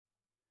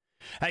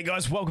Hey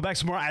guys, welcome back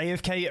to more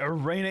AFK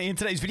Arena. In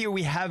today's video,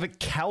 we have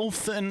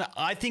Kalthin.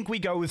 I think we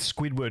go with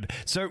Squidward.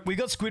 So we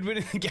got Squidward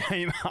in the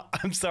game.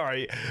 I'm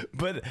sorry,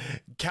 but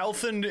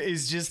Kalthin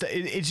is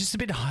it's just a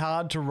bit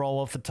hard to roll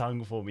off the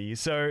tongue for me.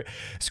 So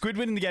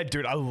Squidward in the game,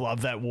 dude, I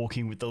love that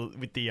walking with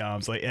the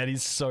arms. Like, that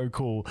is so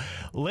cool.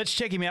 Let's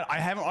check him out. I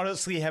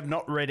honestly have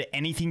not read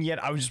anything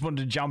yet. I just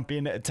wanted to jump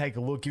in, take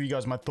a look, give you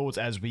guys my thoughts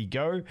as we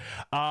go.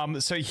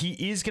 So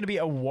he is going to be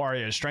a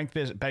warrior,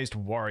 strength-based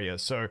warrior.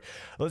 So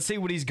let's see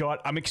what he's got.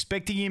 I'm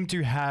expecting him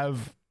to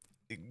have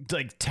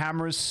like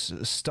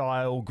Tamris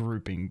style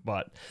grouping,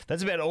 but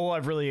that's about all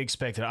I've really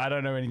expected. I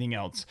don't know anything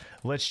else.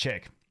 Let's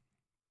check.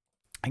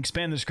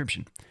 Expand the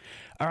description.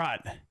 All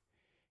right.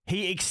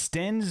 He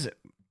extends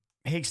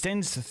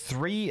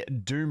 3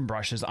 doom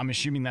brushes. I'm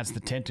assuming that's the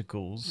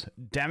tentacles,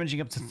 damaging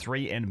up to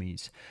 3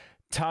 enemies.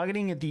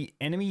 Targeting the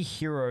enemy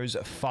heroes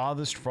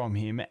farthest from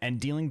him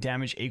and dealing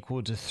damage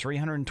equal to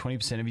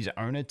 320% of his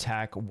own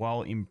attack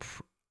while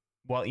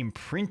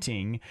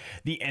imprinting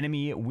the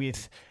enemy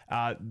with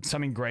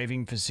some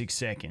engraving for 6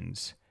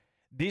 seconds.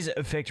 This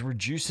effect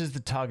reduces the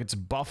target's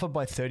buffer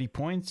by 30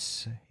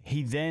 points.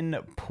 He then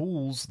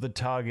pulls the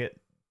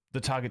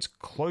targets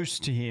close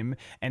to him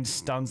and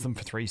stuns them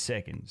for 3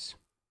 seconds.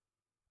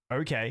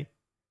 Okay,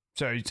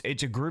 so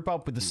it's a group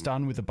up with the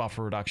stun with a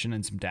buffer reduction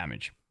and some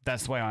damage.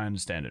 That's the way I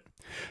understand it.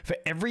 For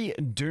every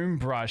Doom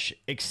Brush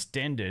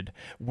extended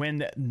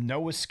when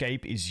no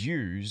escape is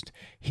used,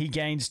 he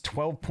gains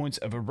 12 points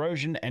of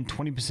erosion and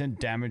 20%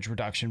 damage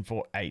reduction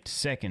for 8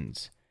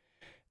 seconds.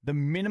 The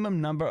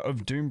minimum number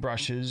of Doom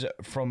Brushes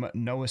from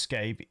no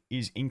escape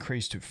is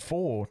increased to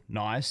 4.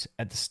 Nice.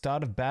 At the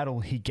start of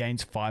battle, he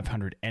gains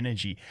 500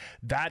 energy.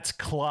 That's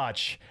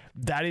clutch.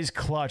 That is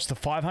clutch. The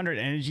 500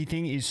 energy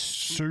thing is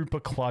super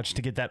clutch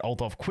to get that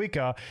ult off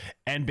quicker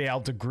and be able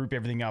to group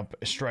everything up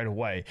straight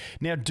away.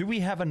 Now, do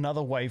we have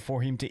another way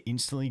for him to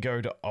instantly go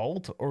to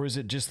ult, or is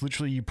it just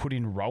literally you put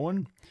in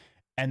Rowan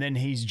and then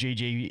he's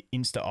GG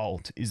insta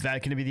ult? Is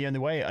that going to be the only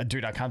way?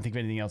 Dude, I can't think of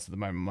anything else at the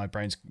moment. My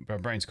brain's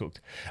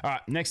cooked. All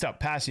right, next up,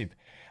 passive.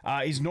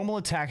 His normal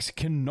attacks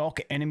can knock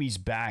enemies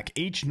back.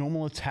 Each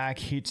normal attack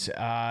hit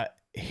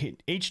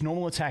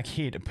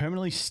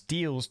permanently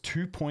steals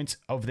 2 points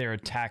of their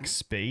attack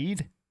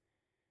speed.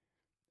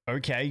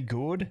 Okay,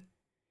 good.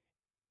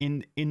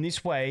 In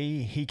this way,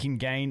 he can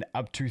gain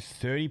up to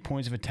 30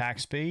 points of attack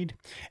speed,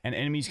 and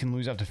enemies can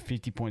lose up to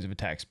 50 points of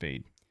attack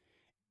speed.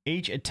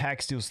 Each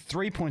attack steals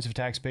 3 points of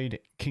attack speed,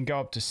 can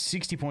go up to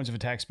 60 points of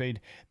attack speed.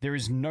 There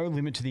is no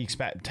limit to the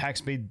attack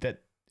speed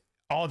that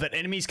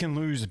enemies can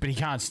lose, but he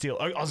can't steal.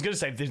 I was going to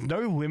say, if there's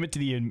no limit to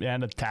the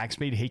amount of attack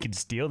speed he can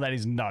steal, that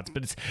is nuts.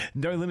 But it's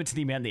no limit to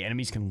the amount the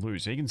enemies can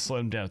lose, so he can slow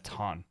them down a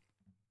ton.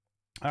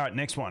 All right,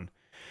 next one.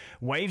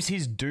 Waves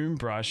his Doom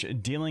Brush,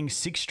 dealing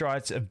 6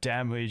 strikes of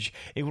damage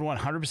equal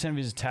to 100% of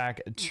his attack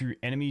to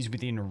enemies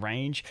within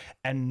range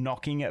and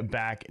knocking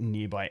back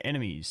nearby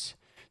enemies.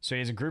 So he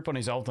has a group on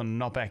his ult and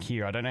not back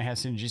here. I don't know how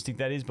synergistic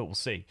that is, but we'll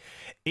see.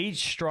 Each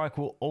strike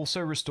will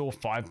also restore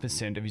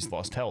 5% of his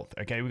lost health.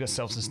 Okay, we got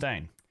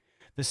self-sustain.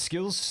 The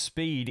skill's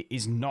speed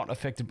is not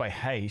affected by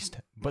haste,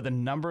 but the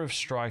number of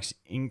strikes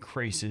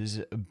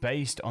increases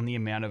based on the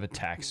amount of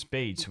attack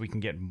speed, so we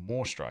can get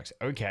more strikes.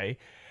 Okay.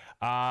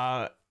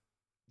 Has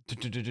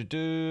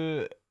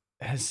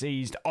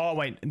seized. Oh,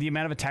 wait. The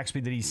amount of attack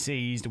speed that he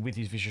seized with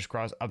his Vicious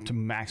Grasp up to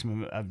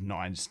maximum of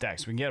 9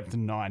 stacks. We can get up to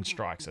 9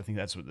 strikes. I think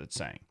that's what it's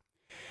saying.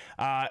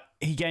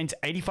 He gains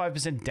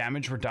 85%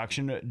 damage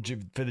reduction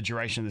for the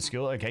duration of the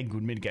skill. Okay,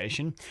 good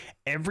mitigation.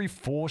 Every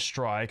 4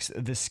 strikes,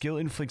 the skill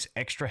inflicts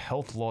extra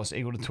health loss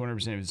equal to 200%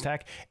 of his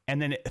attack.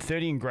 And then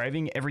 30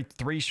 engraving, every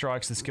 3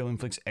 strikes, the skill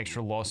inflicts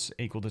extra loss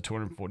equal to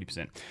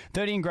 240%.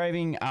 30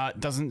 engraving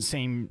doesn't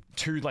seem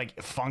too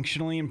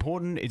functionally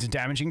important. It's a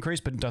damage increase,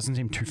 but it doesn't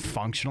seem too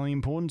functionally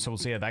important. So we'll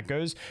see how that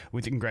goes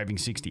with engraving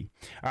 60.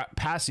 All right,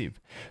 passive.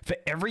 For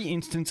every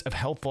instance of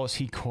health loss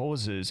he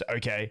causes,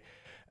 okay,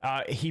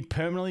 he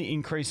permanently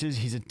increases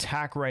his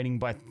attack rating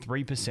by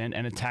 3%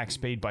 and attack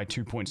speed by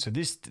 2 points. So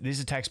this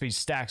attack speed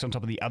stacks on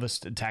top of the other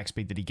attack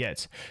speed that he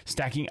gets,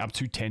 stacking up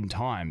to 10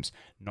 times.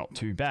 Not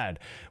too bad.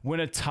 When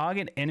a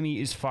target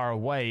enemy is far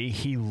away,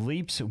 he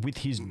leaps with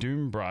his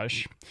Doom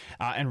Brush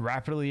and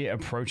rapidly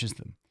approaches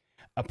them.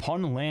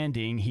 Upon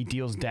landing, he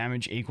deals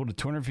damage equal to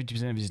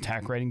 250% of his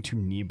attack rating to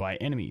nearby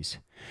enemies.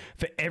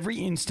 For every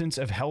instance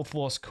of health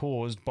loss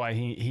caused by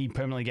he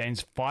permanently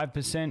gains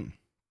 5%.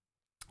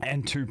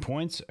 And 2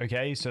 points,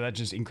 okay, so that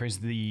just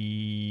increased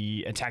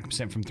the attack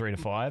percent from 3 to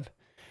 5.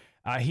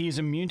 He is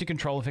immune to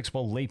control effects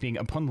while leaping.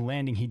 Upon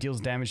landing, he deals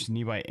damage to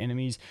nearby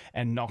enemies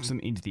and knocks them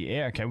into the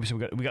air. Okay, so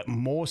we got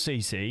more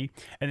CC,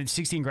 and then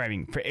 60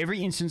 engraving. For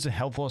every instance of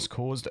health loss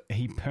caused,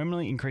 he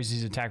permanently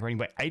increases his attack rating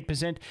by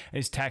 8% and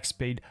his attack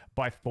speed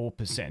by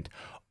 4%.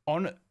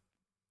 And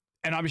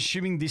I'm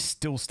assuming this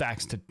still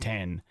stacks to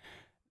 10.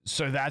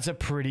 So that's a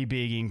pretty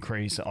big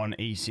increase on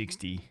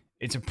E60.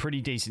 It's a pretty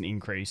decent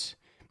increase.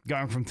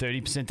 Going from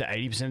 30% to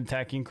 80%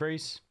 attack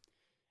increase.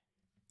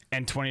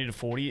 and 20 to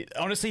 40.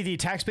 Honestly, the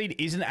attack speed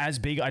isn't as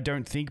big, I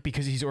don't think,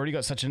 because he's already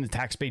got such an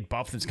attack speed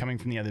buff that's coming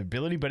from the other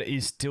ability, but it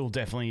is still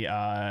definitely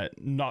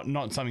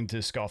not something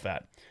to scoff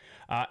at.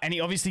 And he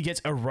obviously gets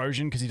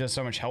erosion because he does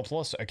so much health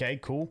loss. Okay,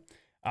 cool.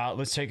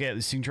 Let's check out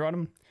the signature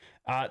item.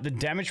 The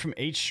damage from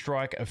each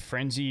strike of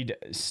Frenzied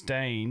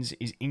Stains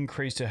is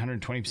increased to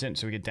 120%,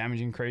 so we get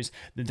damage increase.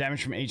 The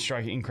damage from each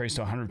strike increased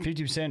to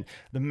 150%.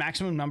 The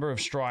maximum number of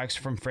strikes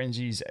from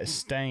Frenzied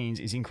Stains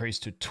is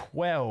increased to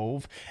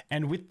 12.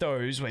 And with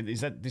those, wait,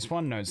 is that this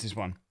one? No, it's this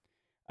one.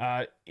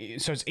 So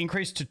it's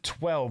increased to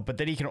 12, but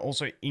then he can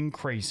also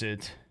increase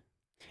it.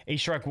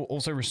 Each strike will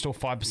also restore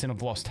 5%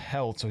 of lost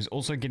health, so he's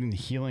also getting the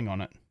healing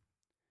on it.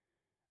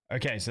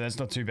 Okay, so that's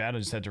not too bad. I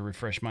just had to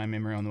refresh my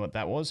memory on what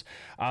that was.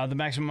 The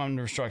maximum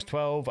number of strikes,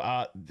 12.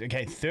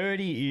 Okay,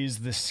 30 is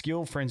the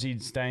skill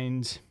Frenzied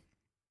Stains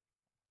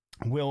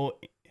will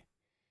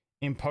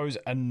impose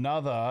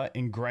another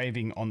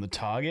engraving on the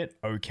target.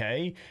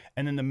 Okay.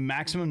 And then the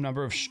maximum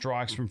number of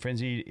strikes from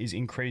Frenzied is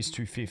increased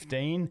to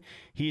 15.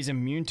 He is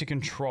immune to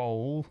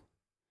control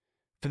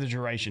for the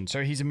duration.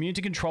 So he's immune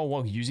to control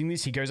while using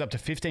this. He goes up to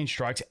 15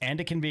 strikes, and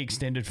it can be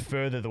extended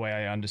further the way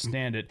I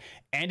understand it.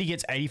 And he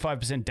gets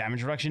 85%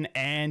 damage reduction,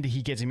 and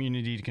he gets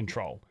immunity to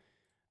control.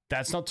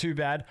 That's not too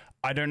bad.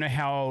 I don't know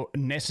how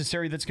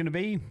necessary that's going to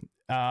be,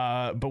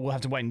 but we'll have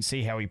to wait and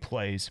see how he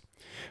plays.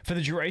 For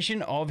the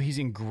duration of his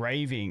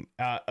engraving,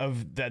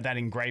 of that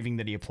engraving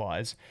that he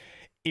applies,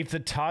 if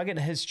the target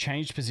has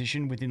changed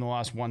position within the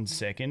last 1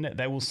 second,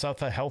 they will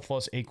suffer health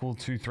loss equal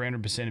to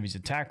 300% of his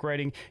attack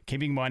rating.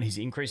 Keeping in mind, he's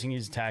increasing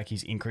his attack,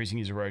 he's increasing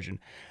his erosion.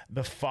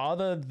 The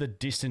farther the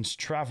distance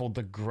traveled,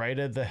 the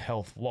greater the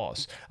health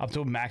loss, up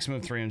to a maximum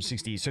of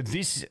 360. So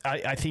this,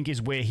 I think,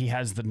 is where he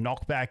has the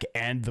knockback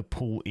and the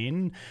pull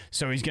in.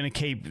 So he's going to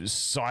keep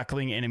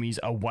cycling enemies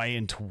away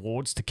and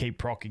towards to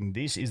keep proccing.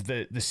 This is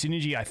the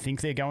synergy I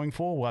think they're going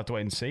for. We'll have to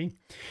wait and see.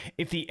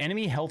 If the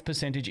enemy health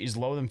percentage is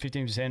lower than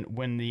 15%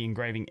 when the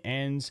engraving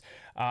ends,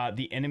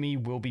 the enemy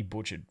will be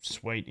butchered.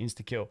 Sweet,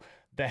 insta kill.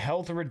 The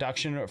health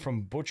reduction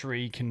from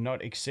butchery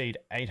cannot exceed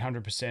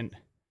 800%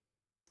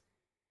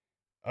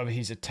 of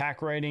his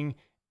attack rating.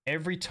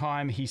 Every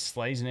time he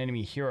slays an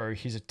enemy hero,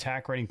 his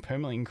attack rating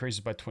permanently increases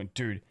by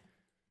 20.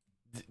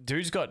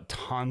 Dude's got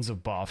tons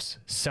of buffs.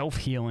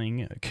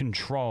 Self-healing,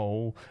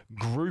 control,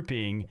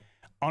 grouping.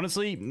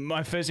 Honestly,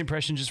 my first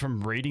impression just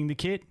from reading the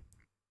kit,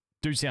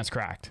 dude sounds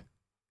cracked.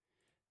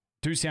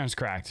 Dude sounds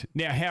cracked.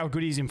 Now, how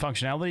good he is in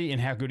functionality and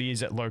how good he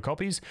is at low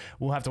copies,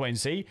 we'll have to wait and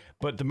see.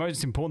 But the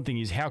most important thing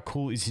is how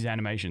cool is his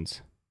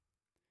animations.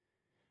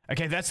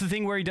 Okay, that's the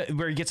thing where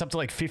he gets up to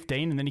like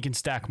 15 and then he can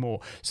stack more.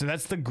 So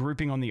that's the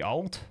grouping on the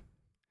ult.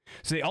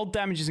 So the ult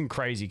damage isn't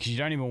crazy because you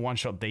don't even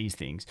one-shot these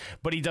things.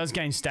 But he does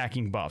gain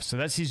stacking buffs. So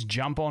that's his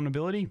jump-on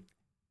ability.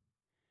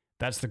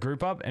 That's the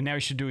group up, and now he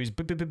should do his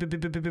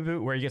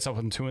where he gets up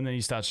on 2 and then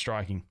he starts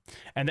striking.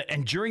 And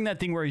during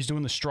that thing where he's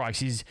doing the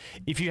strikes,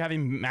 if you have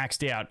him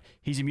maxed out,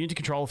 he's immune to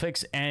control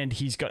effects and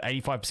he's got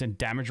 85%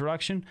 damage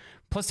reduction.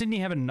 Plus, didn't he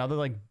have another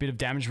like bit of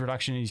damage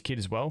reduction in his kit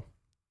as well?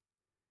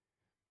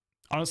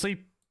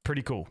 Honestly,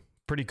 pretty cool.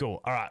 Pretty cool.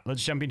 All right,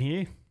 let's jump in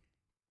here.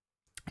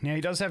 Now,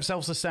 he does have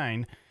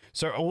self-sustain.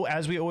 So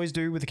as we always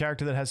do with a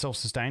character that has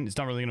self-sustain, it's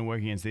not really going to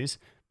work against this,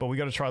 but we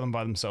got to try them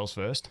by themselves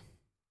first.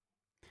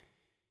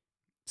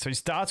 So he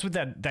starts with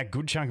that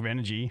good chunk of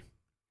energy.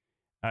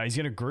 He's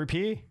going to group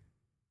here.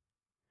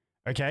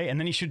 Okay, and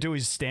then he should do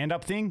his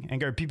stand-up thing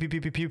and go pew, pew, pew,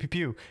 pew, pew, pew,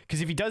 pew.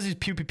 Because if he does his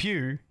pew, pew,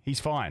 pew, he's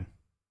fine.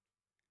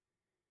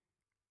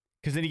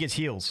 Because then he gets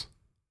heals.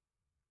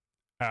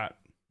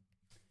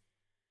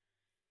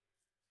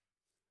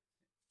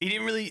 He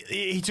didn't really...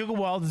 He took a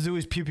while to do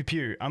his pew, pew,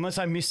 pew. Unless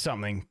I missed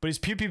something. But his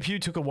pew, pew, pew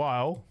took a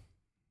while.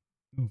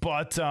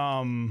 But,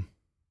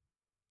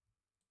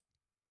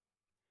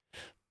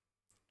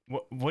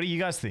 What do you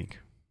guys think?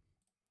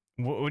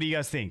 What do you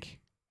guys think?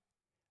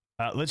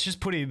 Let's just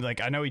put him,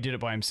 like, I know he did it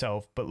by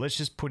himself, but let's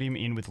just put him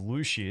in with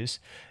Lucius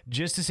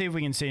just to see if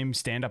we can see him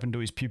stand up and do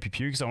his pew pew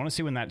pew, because I want to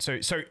see when that...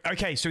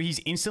 Okay, so he's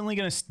instantly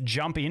going to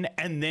jump in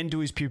and then do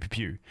his pew pew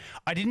pew.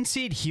 I didn't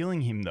see it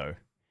healing him, though,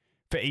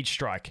 for each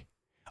strike.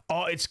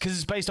 Oh, it's because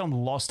it's based on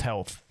lost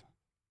health.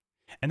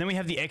 And then we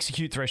have the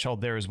execute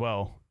threshold there as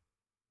well.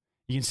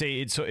 You can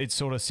see it's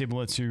sort of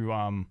similar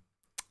to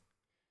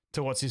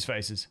what's his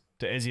faces,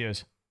 to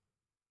Ezio's.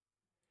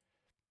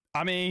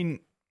 I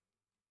mean,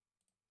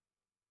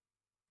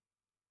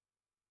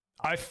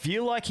 I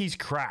feel like he's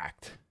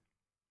cracked.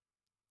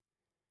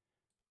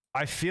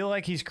 I feel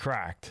like he's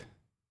cracked.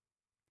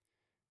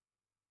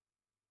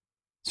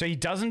 So he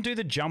doesn't do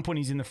the jump when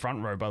he's in the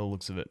front row by the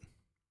looks of it.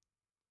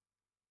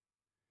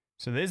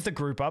 So there's the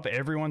group up.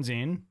 Everyone's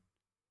in.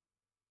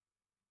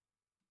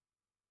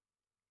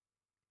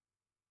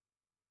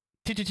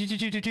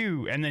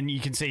 And then you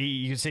can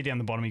see down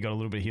the bottom he got a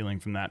little bit of healing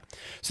from that.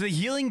 So the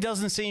healing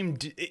doesn't seem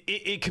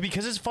it could,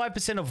 because it's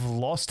 5% of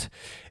lost.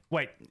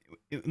 Wait,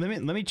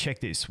 let me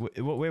check this.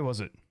 Where was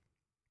it?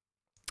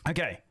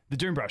 Okay, The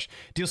Doom Brush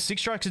deals 6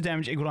 strikes of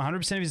damage equal to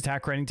 100% of his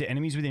attack rating to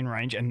enemies within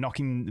range and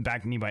knocking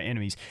back nearby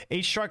enemies.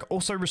 Each strike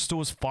also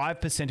restores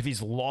 5% of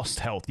his lost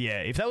health. Yeah,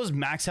 if that was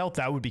max health,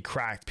 that would be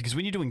cracked because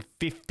when you're doing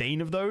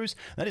 15 of those,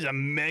 that is a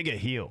mega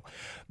heal.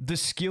 The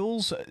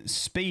skill's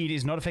speed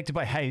is not affected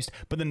by haste,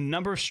 but the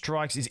number of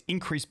strikes is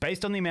increased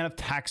based on the amount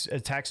of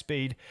attack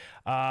speed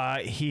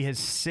he has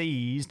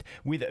seized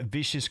with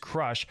Vicious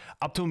Crush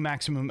up to a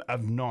maximum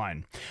of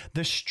 9.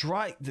 The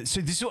strike,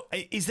 so this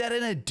is that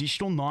an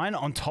additional 9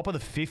 on top of the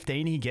 15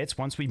 he gets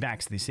once we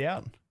max this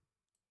out?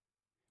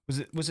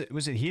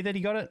 Was it here that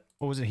he got it,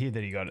 or was it here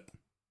that he got it?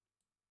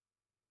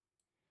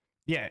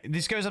 Yeah,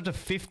 this goes up to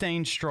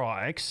 15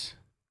 strikes.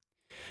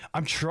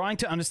 I'm trying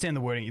to understand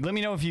the wording. Let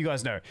me know if you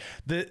guys know.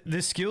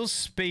 The skill's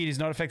speed is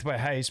not affected by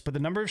haste, but the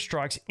number of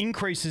strikes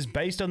increases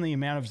based on the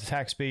amount of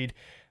attack speed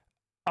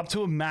up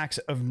to a max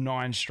of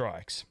 9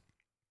 strikes.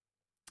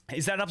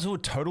 Is that up to a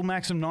total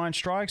max of 9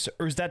 strikes,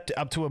 or is that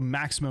up to a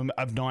maximum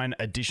of 9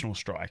 additional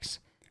strikes?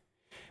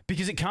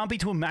 Because it can't be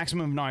to a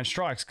maximum of 9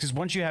 strikes, because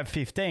once you have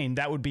 15,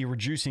 that would be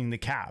reducing the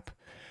cap.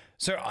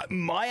 So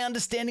my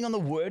understanding on the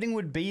wording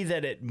would be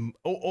that it,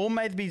 or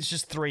maybe it's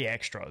just 3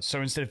 extras.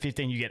 So instead of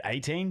 15, you get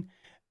 18,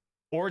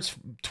 or it's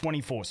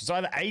 24. So it's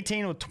either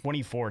 18 or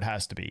 24 it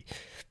has to be.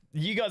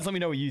 You guys let me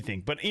know what you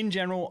think. But in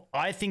general,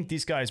 I think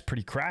this guy is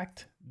pretty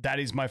cracked. That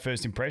is my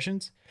first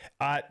impressions.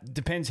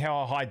 Depends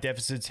how high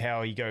deficits,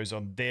 how he goes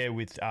on there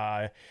with,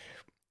 let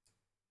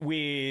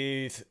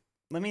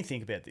me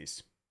think about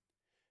this.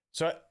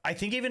 So I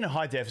think even at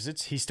high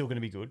deficits, he's still going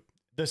to be good.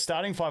 The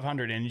starting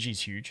 500 energy is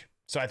huge.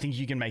 So I think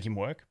you can make him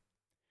work.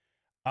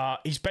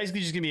 He's basically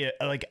just going to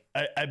be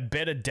a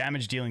better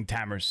damage dealing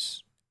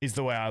Tamris is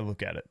the way I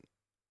look at it.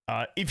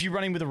 If you're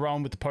running with a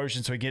Rowan with the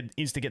potion, so he get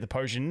the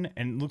potion,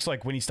 and it looks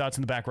like when he starts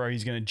in the back row,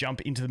 he's going to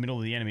jump into the middle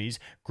of the enemies,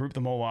 group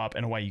them all up,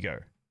 and away you go.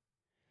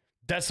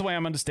 That's the way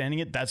I'm understanding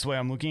it. That's the way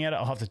I'm looking at it.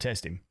 I'll have to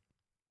test him.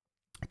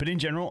 But in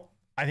general,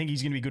 I think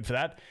he's going to be good for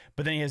that.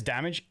 But then he has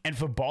damage. And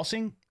for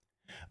bossing,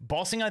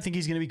 I think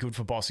he's going to be good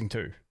for bossing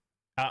too.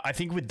 I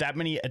think with that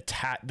many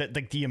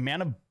like the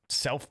amount of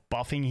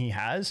self-buffing he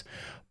has,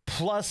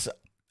 plus,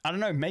 I don't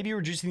know, maybe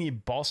reducing the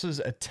boss's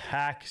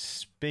attack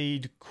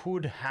speed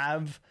could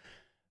have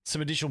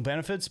some additional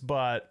benefits,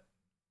 but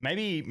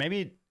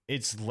maybe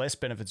it's less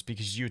benefits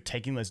because you're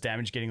taking less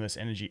damage, getting less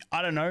energy.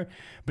 I don't know.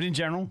 But in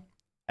general,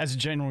 as a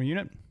general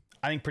unit,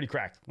 I think pretty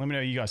cracked. Let me know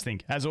what you guys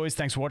think. As always,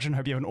 thanks for watching.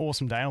 Hope you have an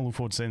awesome day, and I look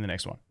forward to seeing the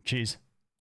next one. Cheers.